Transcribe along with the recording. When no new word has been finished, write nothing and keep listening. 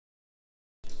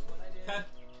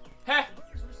Heh.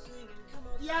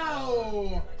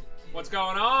 Yo! What's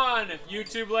going on,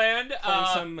 YouTube land?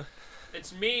 Some...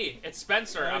 It's me. It's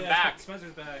Spencer. Oh, I'm yeah, back.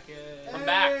 Spencer's back. Yay. I'm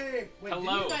back. Wait,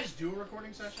 Hello. did you guys do a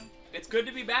recording session? It's good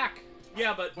to be back.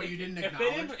 Yeah, but Well, you didn't if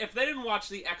acknowledge? they didn't watch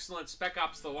the excellent Spec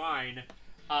Ops: The Line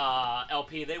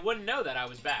LP, they wouldn't know that I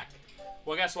was back.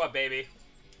 Well, guess what, baby?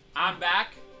 I'm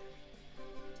back,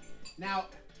 Now,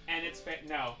 and it's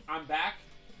no. I'm back.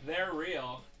 They're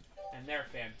real, and they're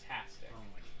fantastic. oh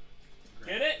my,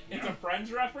 Get it? It's a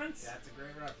Friends reference. that's a great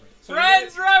reference. So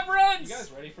Friends You reference.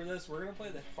 guys ready for this? We're gonna play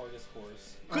the hardest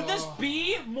course. Could this Oh.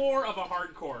 be more of a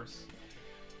hard course?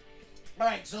 All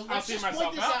right, so let's see just myself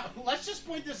point this out. out. Let's just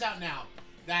point this out now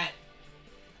that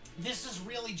this is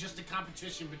really just a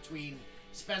competition between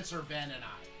Spencer, Ben, and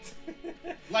I.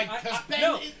 Like, because Ben,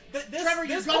 no, Trevor,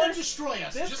 you're gonna destroy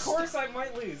us. This Just course I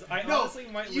might lose. I no, honestly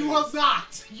might lose. you will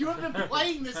not. You have been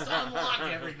playing this to unlock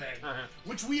everything,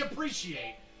 which we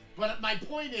appreciate. But my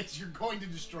point is, you're going to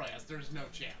destroy us. There's no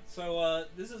chance. So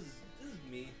this is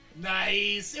me.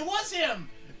 Nice. It was him,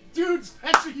 dude.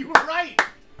 Spencer, you were right.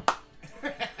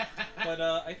 But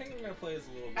I think I'm gonna play as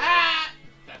a little bit. Ah,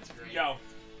 that's great. Yo,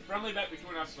 friendly bet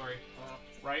between us three,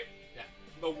 right? Yeah.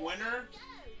 The winner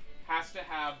has to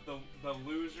have the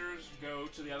losers go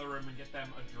to the other room and get them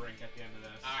a drink at the end of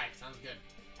this. All right, sounds good.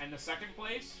 And the second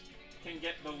place can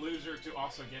get the loser to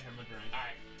also get him a drink. All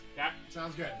right, Okay?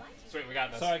 sounds good. Sweet, we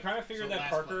got this. So I kind of figured So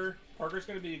that last Parker's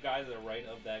gonna be the guy to the right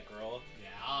of that girl.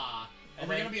 Yeah. And Are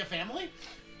we then- gonna be a family?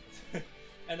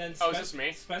 And then Oh, is this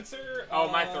me? Spencer. Oh,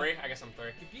 my three? I guess I'm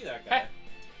three. Could be that guy. Hey.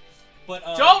 But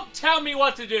Don't tell me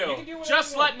what to do. you can do whatever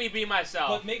Just you let want. me be myself.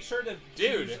 But make sure to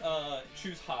Dude.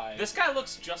 choose high. This guy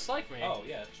looks just like me. Oh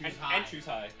yeah, choose And- high. and- choose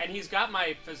high. And he's got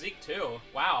my physique too.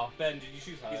 Wow. Ben, did you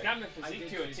choose high? He's got my I physique did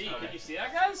to a choose T. high. Can you see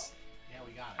that, guys? Yeah,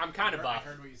 we got it. I'm kinda I buff.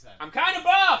 heard what you said. I'm kind of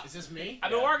buff. Is this me? I've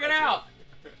been Yeah, working that's out.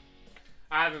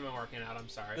 I haven't been working out. I'm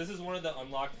sorry. This is one of the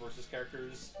unlocked versus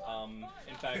characters.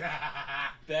 In fact,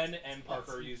 Ben and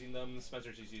Parker are using them.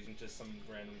 Spencer's just using just some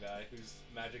random guy who's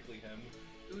magically him.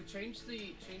 Ooh, change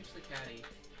the caddy.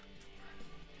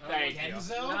 Thank you.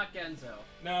 Genzo? Not Genzo.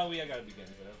 No, we gotta be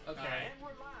Genzo. Okay.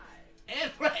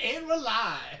 And we're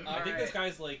live. I think this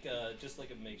Alright. guy's like just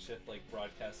like a makeshift like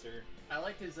broadcaster. I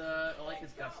like his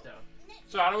gusto.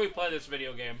 So how do we play this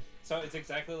video game? So it's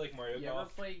exactly like Mario You ever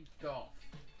Golf. play golf?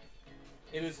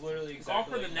 It is literally Golf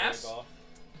exactly for like the Mario NES? Golf.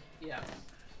 Yes.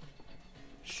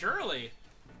 Surely.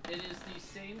 It is the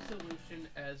same solution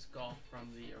as golf from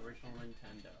the original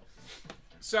Nintendo.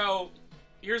 So,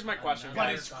 here's my question. know. But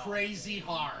guys. it's crazy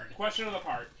hard. Question of the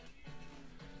part.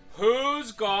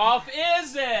 Whose golf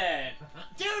is it?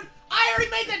 Dude, I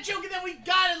already made that joke and then we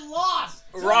got it lost.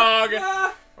 Wrong.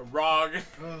 Ah! Wrong.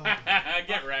 Ugh.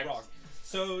 Get wrecked. Wrong.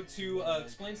 So to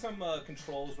explain some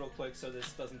controls real quick, so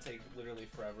this doesn't take literally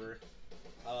forever.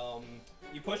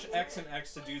 You push X and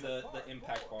X to do the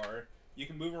impact bar. You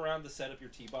can move around to set up your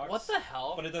tee box. What the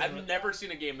hell? But it doesn't I've really- never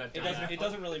seen a game that does that. It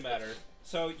doesn't really matter.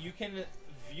 So you can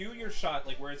view your shot,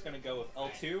 like where it's gonna go with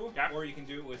L2, Yeah. or you can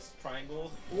do it with triangle.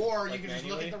 Or you Like can just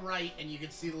look manually? at the right and you can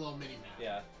see the little mini map.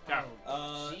 Yeah. Yeah.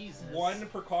 Oh, Jesus. One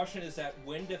precaution is that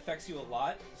wind affects you a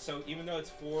lot. So even though it's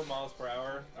 4 miles per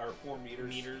hour or 4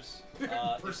 meters, Per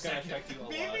it's gonna second. affect you a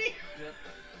lot. Baby.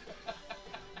 Yep.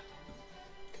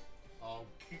 Oh,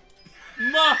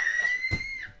 Ma.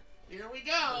 here we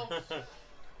go.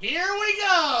 Here we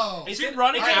go. Is Is she it-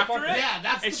 running Alright, after fuck it? Yeah,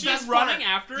 that's Is the she best running part.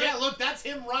 after it? Yeah, look, that's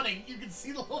him running. You can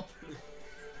see the little.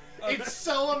 Okay. It's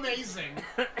so amazing.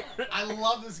 I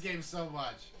love this game so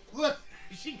much. Look,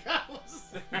 she goes.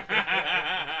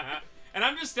 And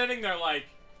I'm just standing there like,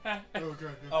 Oh,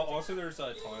 good. Oh, also there's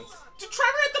taunts. Did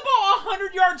Trevor hit the ball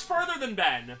 100 yards further than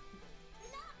Ben?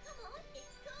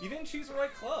 You didn't choose the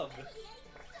right club.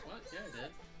 What? Yeah, I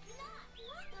did.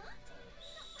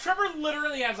 Trevor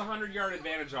literally has a 100-yard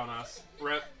advantage on us.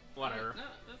 Rip. Whatever. No,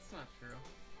 that's not true.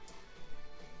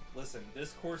 Listen,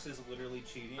 this course is literally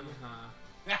cheating.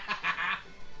 Uh-huh.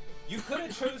 You could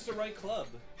have chose the right club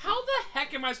How the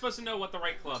heck am I supposed to know what the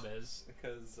right club is?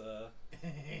 because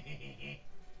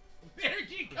There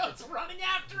she goes, running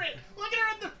after it. Look at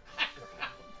her in the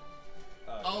background.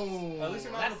 Oh, at least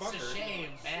you're not in that's the bunker. a shame,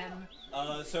 Ben.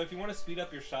 So if you want to speed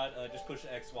up your shot, just push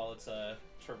X while it's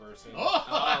traversing. Oh,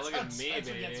 Oh, look at that's me, how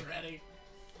Spencer baby. gets ready.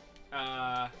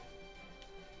 Oh.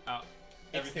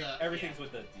 Everything, the- everything's yeah.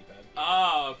 with the D-pad.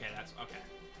 Oh, okay, that's okay.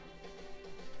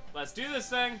 Let's do this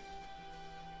thing.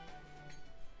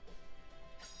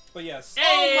 But yes. Oh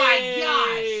my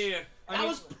Hey! gosh! I That mean-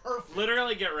 was perfect.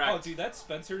 Literally get wrecked. Oh, dude, that's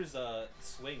Spencer's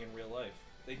swing in real life.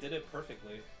 They did it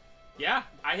perfectly. Yeah,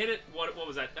 I hit it. What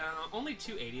was that? Only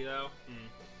 280 though.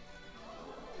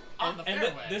 Oh on the And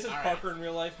fairway. this is All right. Parker in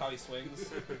real life, how he swings.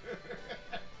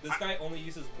 This guy only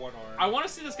uses one arm. I want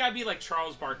to see this guy be like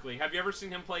Charles Barkley. Have you ever seen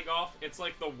him play golf? It's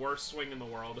like the worst swing in the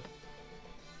world.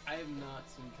 I have not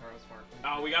seen Charles Barkley.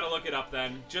 Oh, we gotta look it up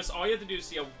then. Just all you have to do is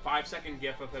see a 5-second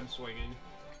gif of him swinging.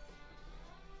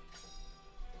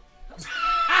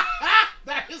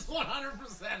 That is 100%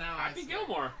 how I Happy see it.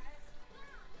 Gilmore.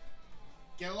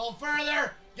 Get a little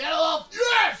further. Get a little.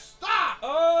 Yes! Stop!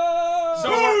 Oh! So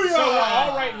we're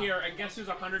all right here, and guess who's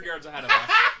 100 yards ahead of us?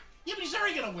 Yeah, but he's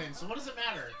already gonna win, so what does it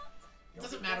matter? It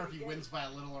doesn't matter if he wins by a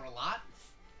little or a lot.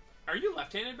 Are you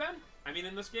left-handed, Ben? I mean,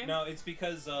 in this game? No, it's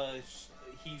because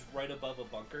he's right above a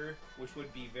bunker, which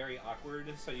would be very awkward,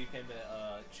 so you can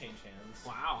change hands.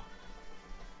 Wow.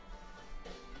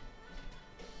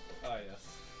 Oh, yes.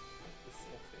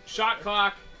 Shot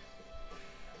clock.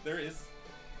 There is...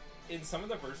 In some of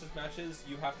the versus matches,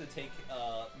 you have to take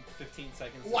 15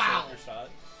 seconds to Wow. set your shot.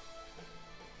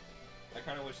 I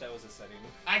kind of wish that was a setting.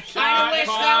 I kind Shot of wish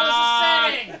clock.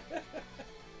 that was a setting.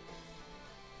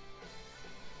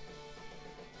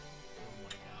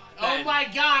 Oh Ben. my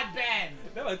god, Ben!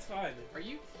 No, it's fine. Are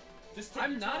you? Just take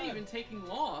I'm your not time. even taking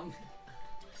long.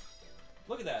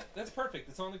 Look at that. That's perfect.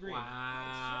 It's on the green.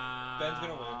 Wow. Ben's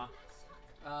gonna win.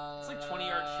 It's like 20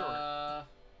 yards short.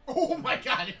 Oh my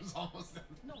god, it was almost.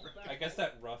 I guess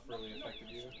that rough really affected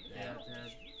you. Yeah, it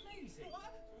did.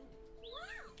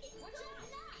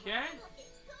 Okay.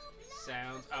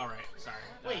 Sounds. All right. Sorry.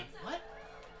 Wait, what?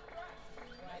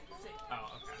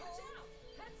 Oh, okay.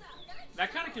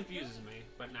 That kind of confuses me,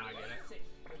 but now I get it.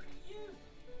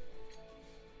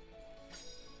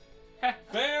 Heh.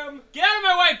 Bam! Get out of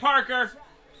my way, Parker!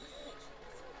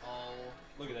 Oh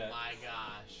Look at that. my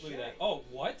gosh. Look at that. Oh,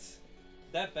 what?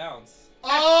 That bounce.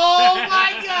 Oh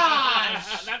my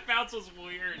gosh! That bounce was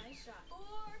weird.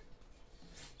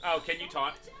 Oh, can you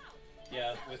taunt?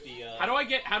 Yeah, with the How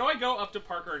do I go up to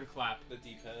Parker and clap? the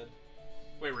D-pad.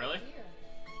 Wait, really?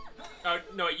 Oh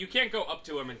no, you can't go up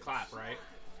to him and clap, right?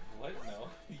 What? No.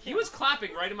 He was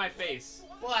clapping right in my face.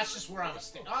 Well, that's just where I was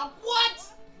standing.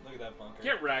 What? Look at that bunker.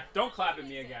 Get wrecked. Don't clap at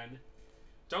me again.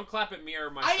 Don't clap at me or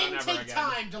my I son didn't ever take again.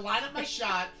 time to line up my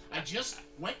shot. I just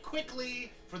went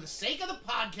quickly for the sake of the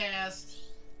podcast,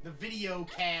 the video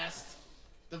cast,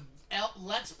 the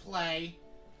Let's Play,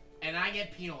 and I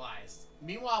get penalized.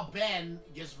 Meanwhile, Ben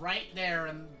gets right there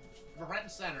and right in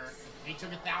center, and he took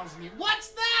 1,000 years. What's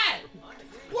that?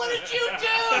 What did you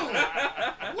do?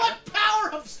 What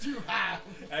power-ups do you have?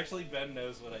 Actually, Ben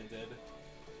knows what I did.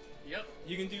 Yep.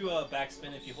 You can do a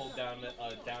backspin if you hold down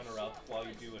or up while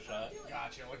you do a shot.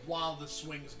 Gotcha, like while the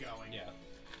swing's going. Yeah.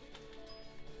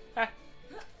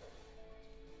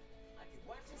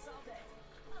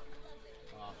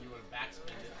 Oh, if you would have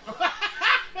backspinned it.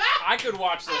 I could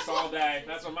watch this all day.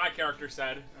 That's what my character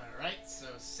said. Alright, so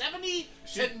 70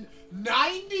 to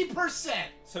 90%.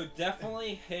 So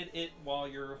definitely hit it while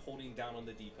you're holding down on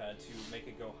the D-pad to make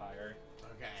it go higher.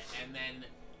 Okay, and then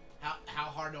how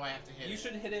hard do I have to hit You it?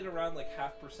 should hit it around like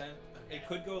 0.5%. Okay. It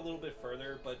could go a little bit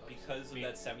further, but because of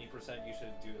that 70%, you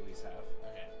should do at least half.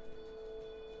 Okay.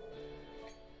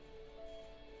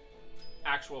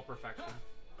 Actual perfection.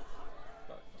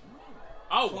 But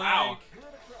Oh, wow. Clank.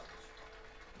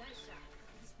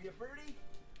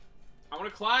 I want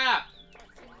to clap.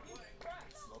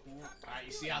 Alright,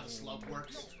 you see how the slope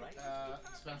works,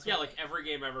 Spencer? Yeah, like every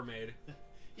game ever made.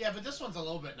 Yeah, but this one's a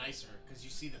little bit nicer, because you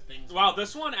see the things... Wow,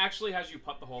 this one actually has you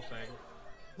putt the whole thing.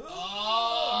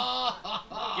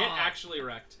 Oh! Get actually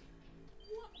wrecked.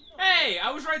 Hey,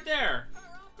 I was right there.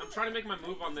 I'm trying to make my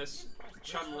move on this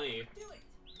Chun-Li.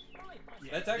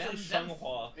 Yeah, That's actually them-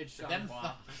 Shang-Hua. It's Them,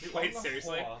 Sean Wait,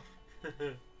 seriously?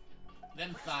 Shang-Hua.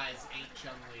 them thighs ain't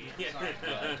Chun-Li. Yeah. Sorry.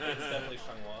 Yeah, it's definitely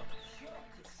Shang-Hua.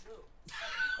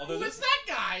 Although Who is this, that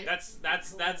guy?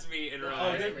 That's me in real oh,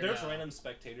 life. there's random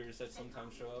spectators that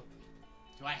sometimes show up.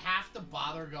 Do I have to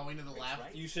bother going to the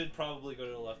left? You should probably go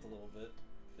to the left a little bit.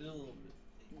 Just a little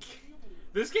bit.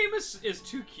 This game is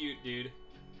too cute, dude.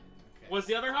 Okay. Was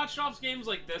the other Hot Shops games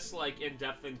like this, like in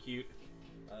depth and cute?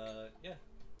 Yeah.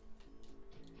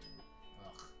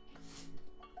 Ugh.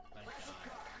 Thank God.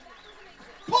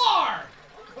 Bar!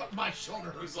 But my shoulder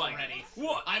hurts Who's like, already.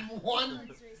 what? I'm one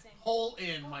hole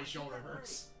in, my shoulder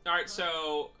hurts. All right,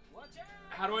 so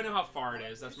how do I know how far it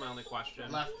is? That's my only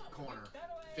question. Left corner.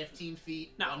 15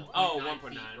 feet. No. 1.9 Oh, feet 1.9.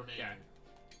 remaining. Okay.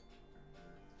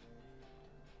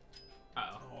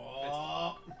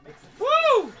 Oh.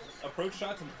 Woo! Approach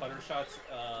shots and putter shots,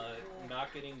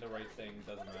 not getting the right thing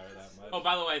doesn't matter that much. Oh,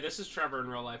 by the way, this is Trevor in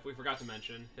real life. We forgot to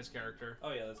mention his character.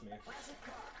 Oh yeah, that's me.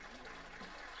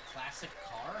 Classic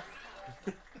car?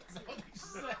 Is that what you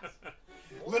said?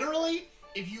 Literally,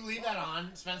 if you leave that on,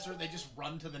 Spencer, they just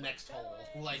run to the next hole.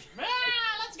 Like,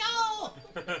 let's go!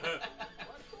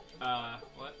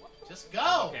 What? Just go!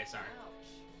 Oh, okay, sorry.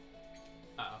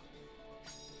 Uh-oh.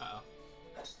 Uh-oh.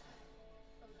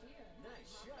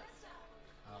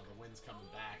 Oh, the wind's coming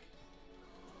back.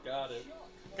 Got it.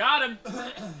 Got him!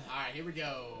 Alright, here we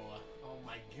go. Oh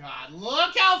my god,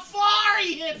 look how far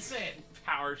he hits it!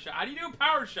 Power shot. How do you do a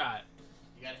power shot?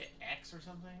 You gotta hit X or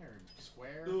something? Or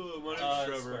square? My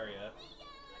Square, yeah.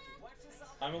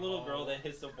 I'm a little girl that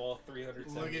hits the ball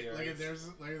 370 yards.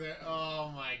 Look at there.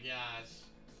 Oh my gosh.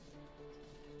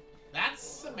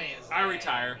 That's amazing. I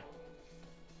retire.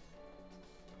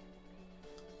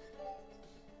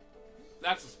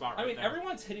 That's the spot right I mean, there.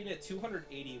 everyone's hitting it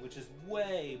 280, which is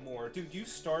way more. Dude, you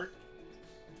start...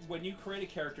 When you create a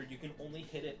character, you can only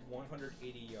hit it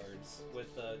 180 yards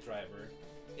with the driver.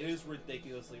 It is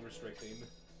ridiculously restricting.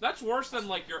 That's worse than,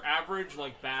 like, your average,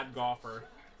 like, bad golfer.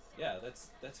 Yeah, that's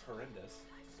horrendous.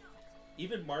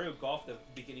 Even Mario Golf, the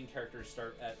beginning characters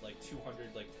start at, like,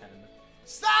 200, like, 10.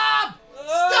 Stop!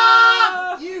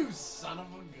 Ah! Stop! You son of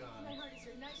a gun.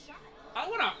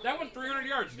 That went 300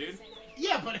 yards, dude.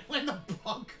 Yeah, but it went in the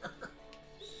bunker.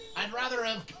 I'd rather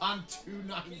have gone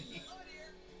 290.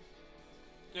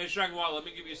 Hey, Shangwa, let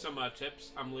me give you some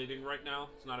tips. I'm leading right now.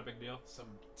 It's not a big deal. Some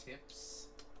tips?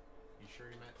 You sure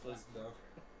you meant Please, no.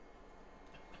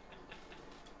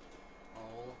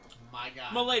 Oh my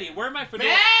god. Milady, wear my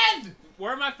fedora. Bend!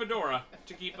 Wear my fedora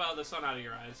to keep the sun out of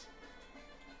your eyes.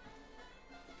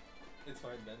 It's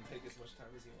fine, Ben. Take as much time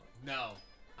as you want. No.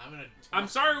 I'm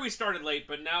sorry we started late,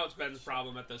 but now it's Ben's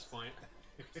problem at this point.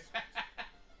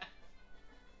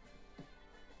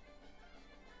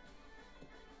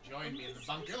 Join me in the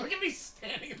bunker. Look at me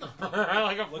standing in the bunker.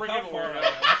 Like a Look how freaking far warrior. I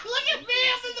am. Look at me,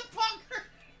 I'm in the bunker.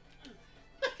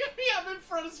 Look at me, I'm in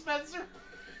front of Spencer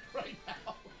right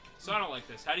now. So I don't like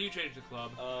this. How do you change the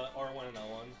club? R1 and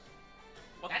L1.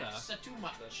 What That's too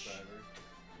much. That's driver.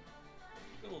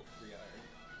 Good little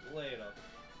 3-iron. Lay it up.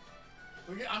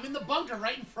 Look at, I'm in the bunker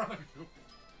right in front of you.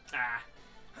 Ah.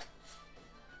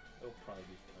 It'll probably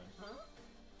be fine.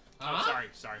 Oh,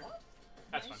 sorry.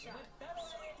 That's fine.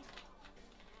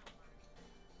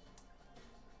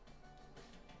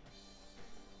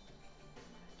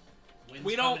 Wind's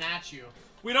We don't- coming at you.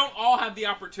 We don't all have the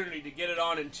opportunity to get it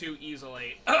on in too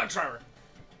easily. Trevor.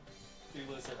 Dude,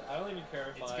 listen, I don't even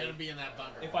care if It's gonna be in that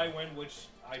bunker. if I win, which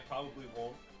I probably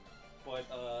won't. But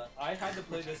I had to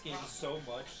play this game so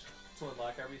much to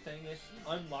unlock everything.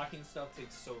 Unlocking stuff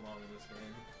takes so long in this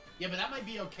game. Yeah, but that might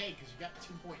be okay because you got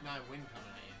 2.9 wind coming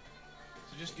at you.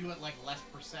 So just do it like less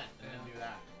percent and then do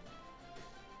that.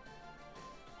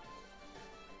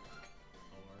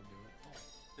 Or do it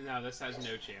full. No, this has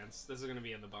no chance. This is gonna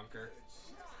be in the bunker.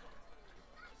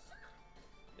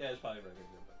 Yeah, it's probably right here.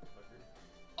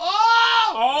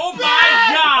 Oh! Oh Ben!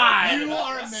 my god! You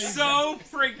are amazing. So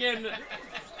freaking...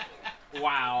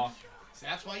 Wow. See,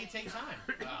 that's why you take time.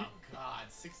 Oh god,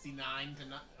 69 to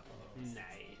not. Nice.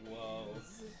 Whoa.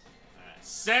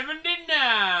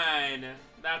 79!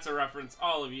 That's a reference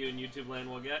all of you in YouTube land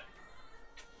will get.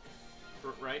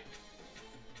 Right?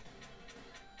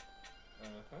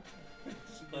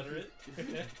 Just butter it.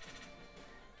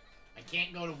 I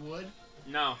can't go to wood.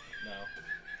 No. No.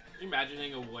 Can you imagine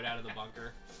hitting a wood out of the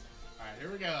bunker? Alright,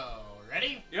 here we go.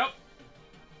 Ready? Yep.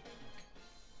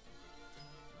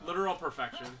 Literal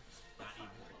perfection. Not even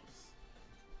close.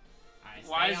 Alright,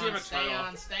 Why does he have a stay turtle?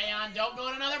 on, stay on. Don't go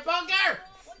in another bunker!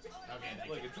 Okay, thank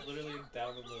Look, you. it's literally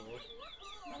down the middle.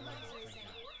 Oh,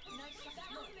 thank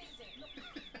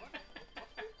God.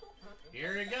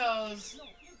 Here it goes.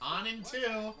 On in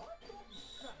 2.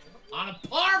 On a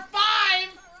par 5!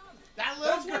 That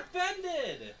little That's what Ben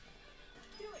did!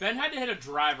 Ben had to hit a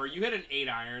driver. You hit an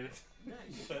 8-iron.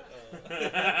 But,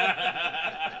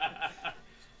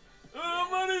 Oh,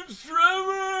 my name's Trevor!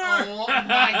 Oh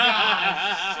my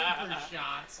gosh. Super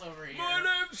shots over here. My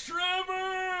name's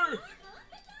Trevor!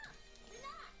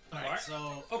 Alright,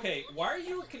 so okay, why are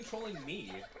you controlling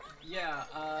me? Yeah,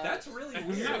 That's really Isn't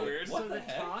weird. that weird? What so the the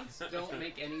heck? taunts don't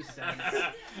make any sense.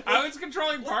 I was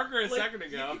controlling Parker a Like, second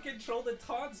ago. You can control the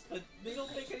taunts, but they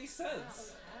don't make any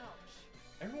sense.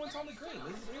 Everyone's on the green.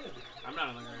 This is weird. I'm not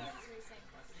on the ground.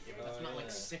 yeah, but that's not like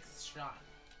yeah. 6th shot.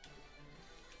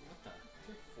 What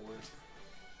the? Fourth.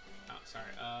 Oh,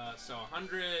 sorry. So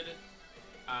 100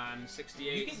 on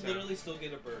 68. You can so, literally still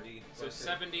get a birdie. So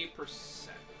Parker. 70%.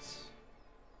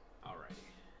 Alrighty.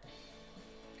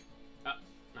 Oh,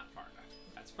 not far enough.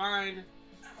 That's fine.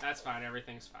 That's fine.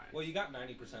 Everything's fine. Well, you got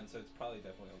 90%, so it's probably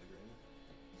definitely on the green.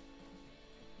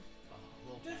 Oh, a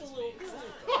little Just past a little. me.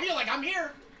 Oh, you're like, I'm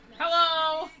here!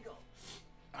 Hello!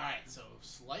 Alright, so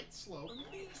slight slope.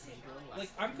 Like,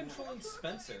 I'm controlling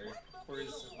Spencer for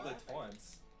the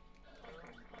taunts.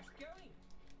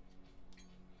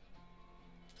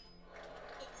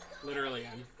 Literally,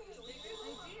 N.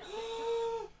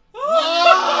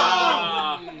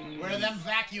 Where are them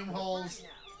vacuum holes?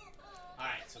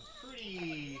 Alright, so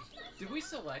pretty... Did we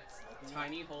select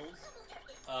tiny holes?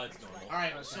 It's normal.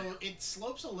 Alright, Okay. so it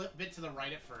slopes a bit to the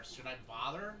right at first. Should I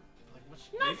bother? Like, what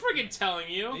should... Not freaking telling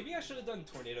you. Maybe I should have done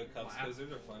tornado cups Wow. because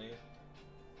those are funny.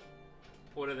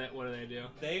 What do they do?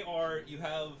 They are, you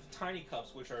have tiny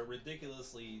cups, which are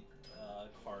ridiculously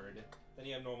hard. Then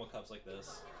you have normal cups like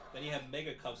this. Then you have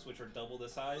mega cups, which are double the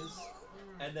size.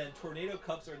 And then tornado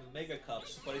cups are the mega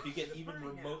cups, but if you get even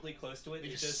remotely close to it, They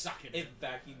it just just suck it it in.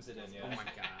 vacuums it in. Yeah. Oh my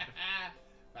god.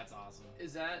 That's awesome.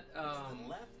 Is that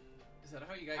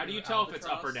how you got? How do you your tell if it's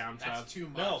up or albatross? down, That's Trev? too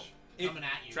much. No, if- Coming at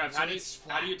you. Trev, So how do you it's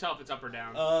flat. tell if it's up or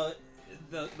down?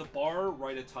 The bar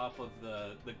right atop of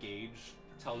the gauge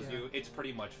tells Yeah. you it's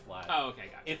pretty much flat. Oh, okay,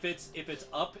 gotcha. If it's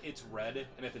up, it's red,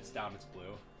 and if it's down, it's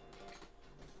blue.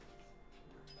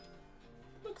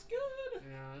 Looks good.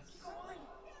 Yeah, it's...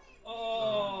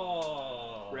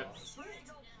 Oh. Rip.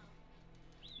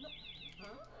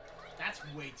 That's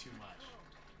way too much.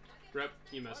 Rip,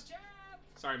 you missed.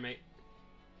 Sorry, mate.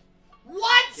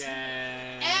 What?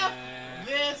 Yeah. F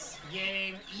this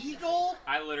game. Eagle?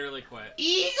 I literally quit.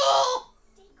 Eagle?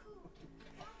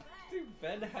 Dude,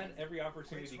 Ben had every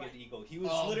opportunity to get eagle. He was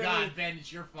Oh literally god, Ben,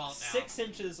 it's your fault now. 6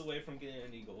 inches away from getting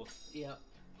an eagle. Yep.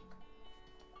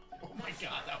 Oh my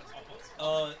god, that was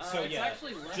almost... So it's yeah,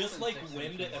 actually less just than like 6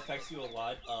 wind inches. affects you a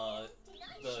lot,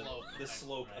 the Slope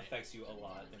slope affects- right. affects you a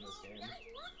lot in this game.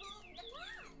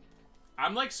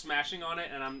 I'm like smashing on it,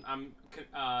 and I'm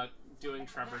doing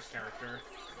Trevor's character.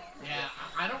 Yeah,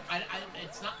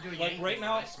 it's not doing Like anything right when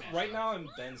now, I smash right it. now I'm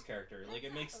Ben's character. Like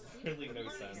it makes really no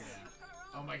sense. Yeah.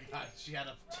 Oh my god, she had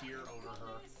a tear over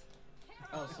her.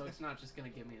 Oh, so it's not just gonna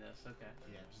give me this. Okay.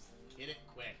 Yeah, just hit it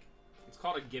quick. It's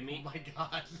called a Oh gimme. my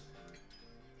god.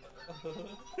 this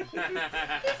If you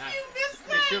missed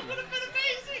that, it would have been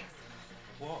amazing!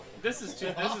 Whoa.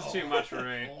 is too much for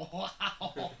me.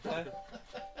 Wow.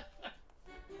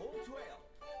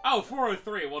 Oh,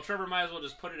 403. Well, Trevor might as well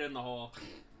just put it in the hole.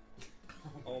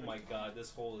 Oh my god,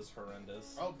 this hole is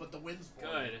horrendous. Oh, but the wind's for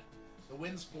you. Good. The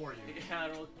wind's for you. Yeah,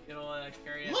 it'll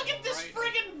carry it. Look at this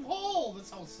right. friggin' hole! This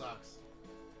hole sucks.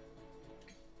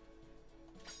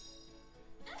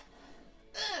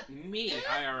 Me,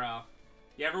 IRL.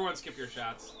 Yeah, everyone skip your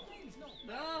shots.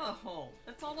 No,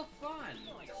 that's all the fun.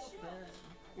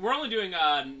 We're only doing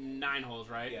 9 holes,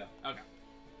 right? Yeah. Okay.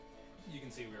 You can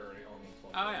see we're already on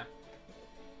the 12th. Oh, yeah.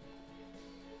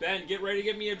 Ben, get ready to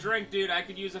get me a drink, dude. I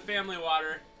could use a family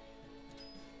water.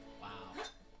 Wow.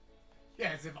 Yeah,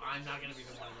 as if I'm not gonna be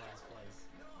the one in last place.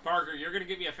 Parker, you're going to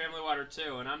give me a family water,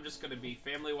 too, and I'm just going to be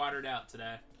family watered out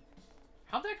today.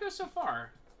 How'd that go so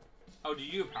far? Oh, did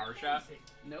you do a power shot?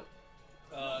 Nope.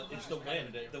 It's the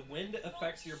wind. The wind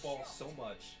affects your ball so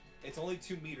much. It's only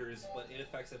 2 meters, but it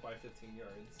affects it by 15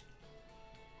 yards.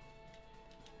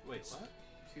 Wait, what?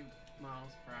 2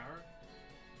 miles per hour.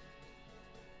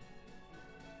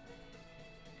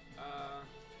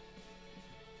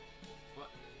 What?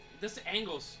 This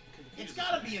angle's confusing. It's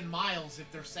gotta be in miles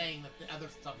if they're saying that the other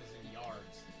stuff is in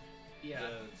yards. Yeah.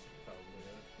 That's probably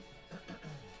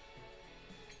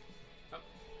it.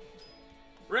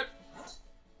 Rip!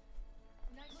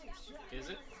 Is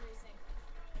it?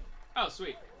 Oh,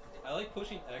 sweet. I like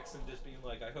pushing X and just being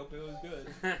like, I hope it was good.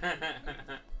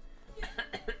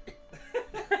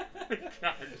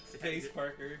 God Face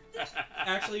Parker.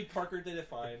 Actually, Parker did it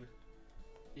fine.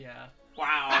 Yeah.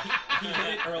 Wow. He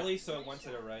hit it early, so it went to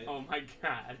the right. Oh my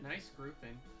god. Nice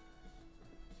grouping.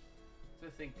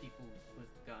 That's the thing people with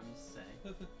guns say.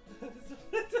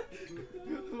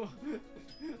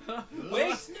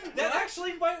 Wait, that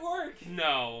actually might work.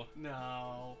 No.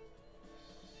 No.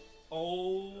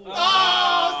 Oh.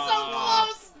 Oh, so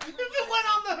close! If it went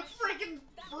on the freaking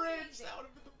bridge, that would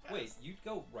have been the best. Wait, you'd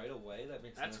go right away? That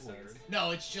makes That's no weird. sense.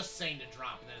 No, it's just saying to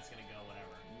drop and then it's gonna go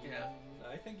whatever. Yeah.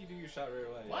 I think you do your shot right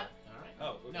away. What? Alright.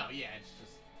 Oh, okay. No, yeah, it's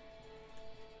just...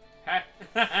 Hey.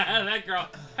 That girl.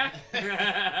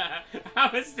 I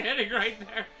was standing right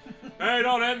there. Hey,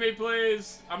 don't hit me,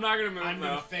 please. I'm not gonna move, I'm though.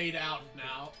 gonna fade out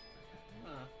now.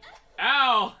 Huh.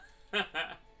 Ow!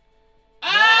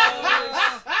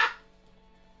 Ah!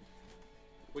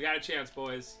 We got a chance,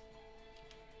 boys.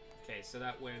 Okay, so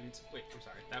that wind... Wait, I'm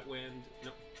sorry. That wind...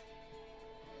 Nope.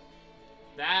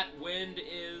 That wind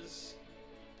is...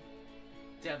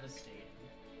 Devastating.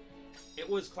 It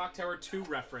was Clock Tower 2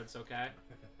 reference, okay?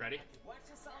 Ready?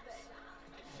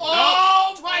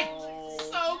 Oh my! Oh.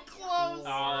 So close!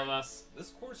 All of us. This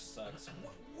course sucks.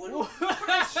 What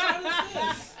kind of shot is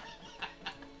this?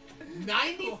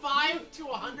 95 to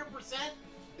 100%?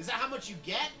 Is that how much you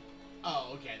get?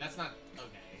 Oh, okay. That's not... Okay,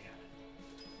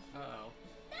 I got it. Uh-oh.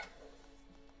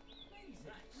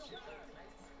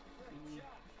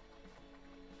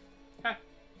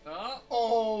 Oh!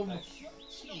 Oh, Nice.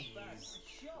 jeez.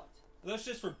 That's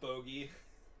just for bogey.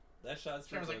 That shot's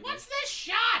for Trevor's bogey. like, what's this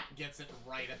shot? Gets it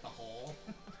right at the hole.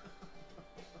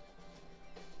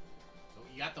 So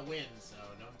you got the win, so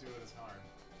don't do it as hard.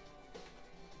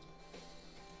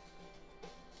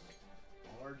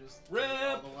 Or just do it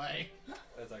all Rip! the way.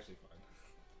 That's actually fun.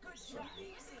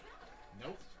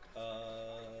 Nope. Uh...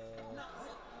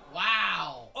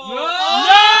 Wow.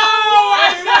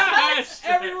 Oh! Yes!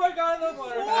 Everyone got in the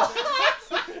water.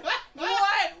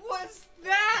 What was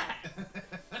that?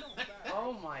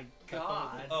 Oh my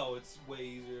god. Oh, it's way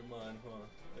easier than mine, huh?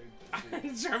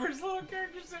 Trevor's little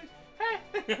character said, hey!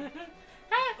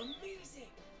 Amazing!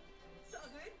 So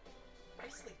good.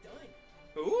 Nicely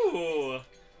done. Ooh!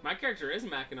 My character is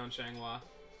macking on Shanghua.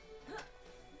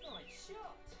 Nice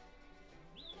shot.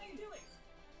 How you doing?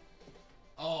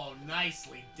 Oh,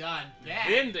 nicely done. That.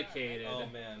 Vindicated. Oh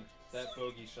man, that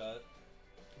bogey shot.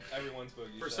 Everyone's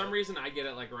bogey shot. For some reason, I get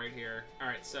it like right here.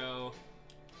 Alright, so...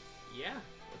 Yeah,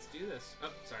 let's do this. Oh,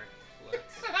 sorry. Let's...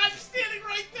 I'm standing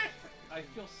right there. I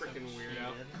feel so Freaking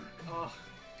weirdo. cheated. Oh.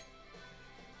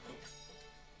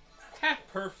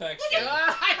 Perfect.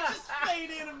 I just fade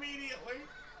in immediately.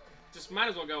 Just might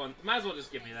as well go and might as well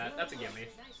just give me that. That's a gimme.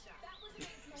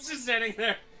 It's just standing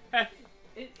there.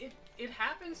 It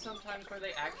happens sometimes where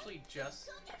they actually just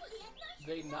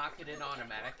they knock it in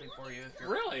automatically for you if you're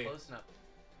Really? close enough.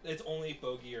 It's only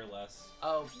bogey or less.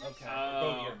 Oh, okay.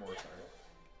 Bogey or more, sorry.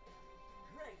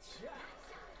 Great shot.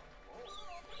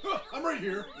 Huh, I'm right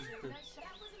here.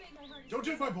 Don't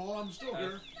take my ball. I'm still Have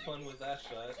here. fun with that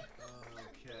shot. Okay,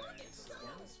 so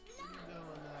let's be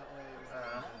going that way with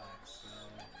the next.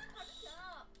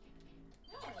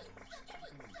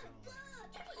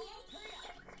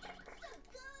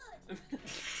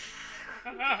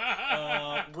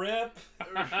 Rip.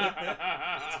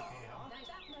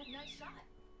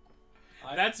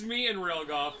 That's me in real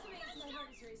golf.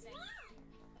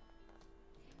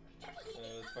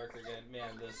 It's Parker again. Man,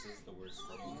 this is the worst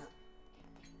thing.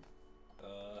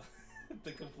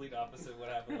 The complete opposite of what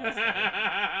happened last time.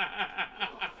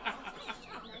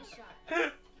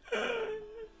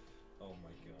 Oh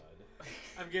my god.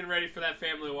 I'm getting ready for that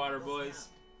family water, boys.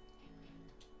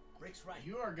 Rick's right.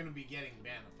 You are going to be getting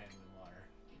banned of family water.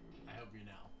 I hope you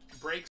know. Breaks